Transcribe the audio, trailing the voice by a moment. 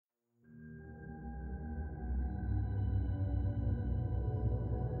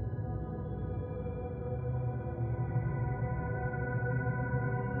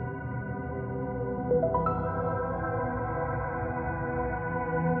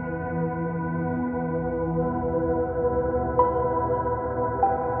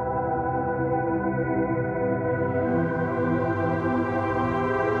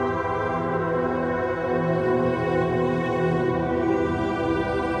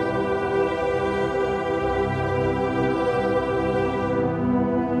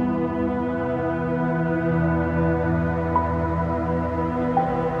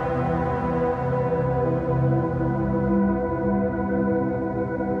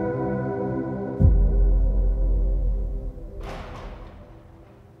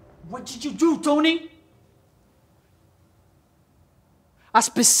What did you do, Tony? I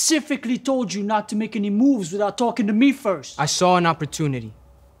specifically told you not to make any moves without talking to me first. I saw an opportunity,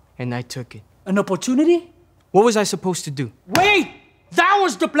 and I took it. An opportunity? What was I supposed to do? Wait! That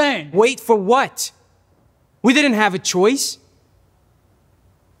was the plan! Wait for what? We didn't have a choice.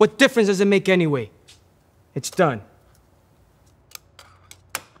 What difference does it make anyway? It's done.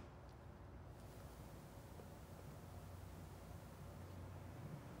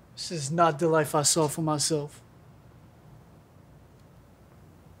 This is not the life I saw for myself.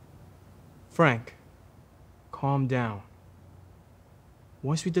 Frank, calm down.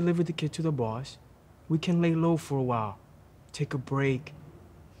 Once we deliver the kid to the boss, we can lay low for a while, take a break,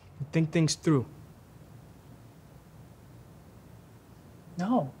 and think things through.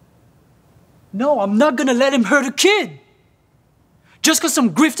 No. No, I'm not gonna let him hurt a kid. Just because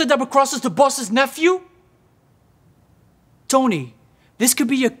some grifter double-crosses the boss's nephew? Tony, this could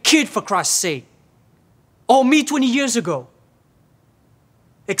be your kid, for Christ's sake. Or me 20 years ago.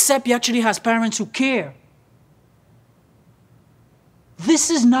 Except he actually has parents who care.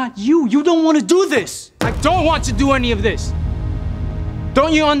 This is not you. You don't want to do this. I don't want to do any of this.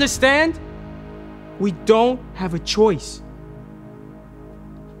 Don't you understand? We don't have a choice.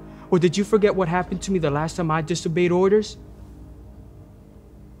 Or did you forget what happened to me the last time I disobeyed orders?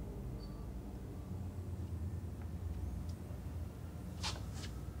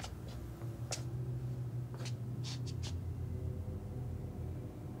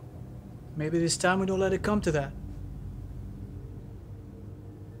 Maybe this time we don't let it come to that.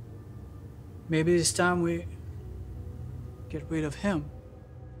 Maybe this time we get rid of him.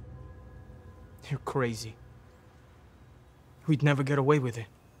 You're crazy. We'd never get away with it.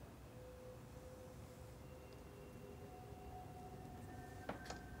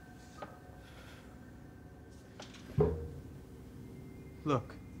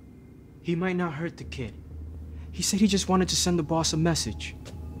 Look, he might not hurt the kid. He said he just wanted to send the boss a message.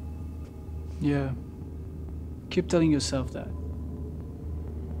 Yeah. Keep telling yourself that.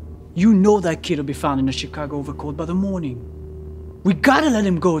 You know that kid will be found in a Chicago overcoat by the morning. We gotta let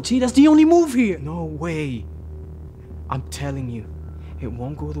him go, T. That's the only move here. No way. I'm telling you, it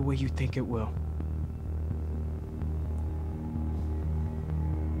won't go the way you think it will.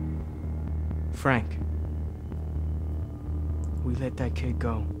 Frank, we let that kid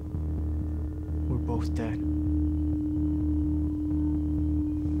go. We're both dead.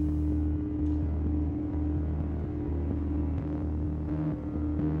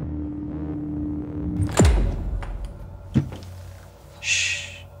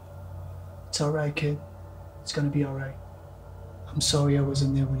 It's alright, kid. It's gonna be alright. I'm sorry I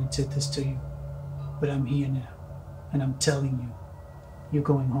wasn't there when he did this to you. But I'm here now. And I'm telling you, you're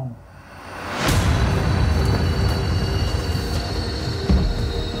going home.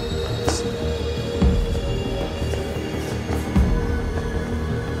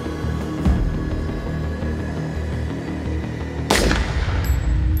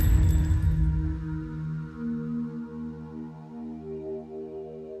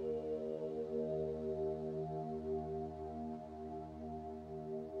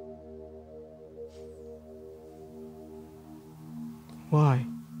 Why?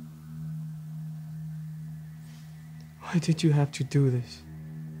 Why did you have to do this?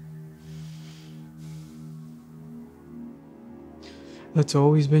 That's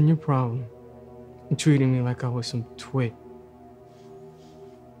always been your problem. Treating me like I was some twit.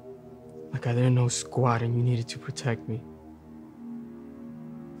 Like I didn't know squat and you needed to protect me.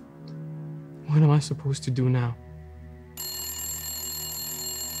 What am I supposed to do now?